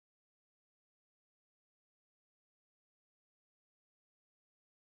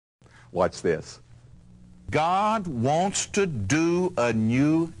Watch this. God wants to do a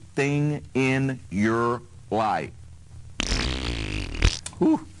new thing in your life.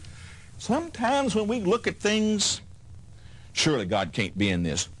 Whew. Sometimes when we look at things, surely God can't be in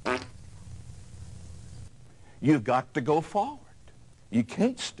this. You've got to go forward. You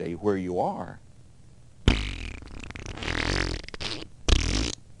can't stay where you are.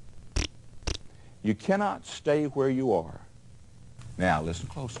 You cannot stay where you are. Now, listen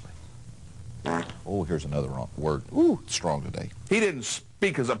closely. Oh, here's another wrong word. Ooh, it's strong today. He didn't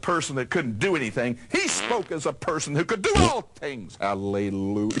speak as a person that couldn't do anything. He spoke as a person who could do all things.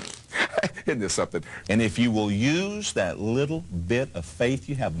 Hallelujah. Isn't this something? And if you will use that little bit of faith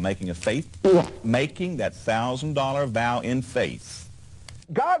you have, making that $1,000 vow in faith.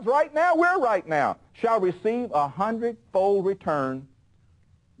 God's right now, we're right now, shall receive 100-fold return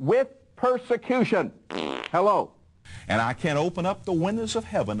with persecution. Hello. And I can open up the windows of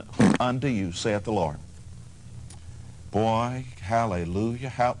heaven unto you, saith the Lord. Boy,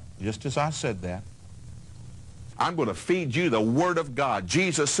 hallelujah. Just as I said that, I'm going to feed you the Word of God.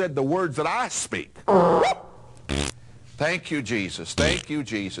 Jesus said the words that I speak. Thank you, Jesus. Thank you,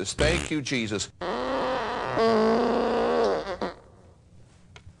 Jesus. Thank you, Jesus.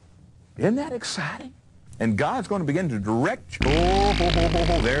 Isn't that exciting? And God's going to begin to direct you.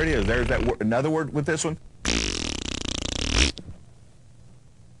 Oh, there it is. There's that word. Another word with this one.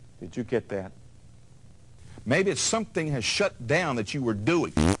 Did you get that? Maybe it's something has shut down that you were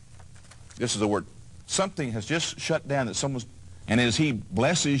doing. This is a word. Something has just shut down that someone's, and as he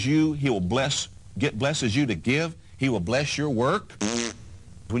blesses you, he will blesses you to give. He will bless your work.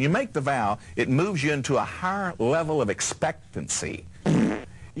 When you make the vow, it moves you into a higher level of expectancy.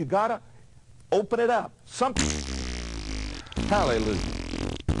 You got to open it up. Something. Hallelujah.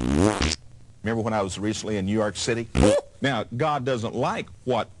 Remember when I was recently in New York City? Now, God doesn't like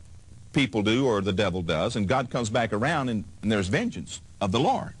what people do or the devil does, and God comes back around and there's vengeance of the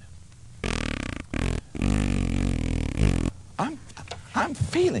Lord. I'm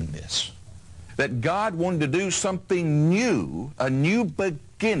feeling this, that God wanted to do something new, a new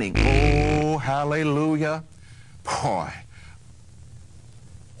beginning. Oh, hallelujah. Boy,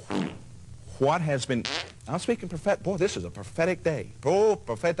 what has been, I'm speaking prophetic, boy, this is a prophetic day. Oh,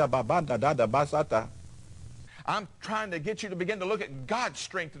 profeta babanda da da basata. I'm trying to get you to begin to look at God's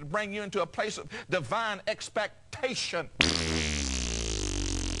strength to bring you into a place of divine expectation.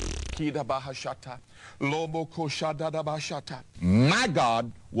 My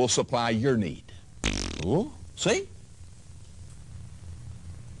God will supply your need. Oh, see?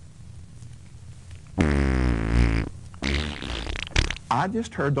 I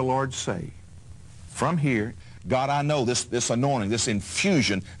just heard the Lord say, from here, God, I know this anointing, this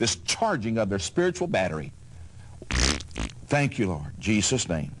infusion, this charging of their spiritual battery. Thank you, Lord. In Jesus'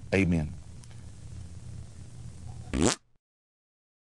 name, amen.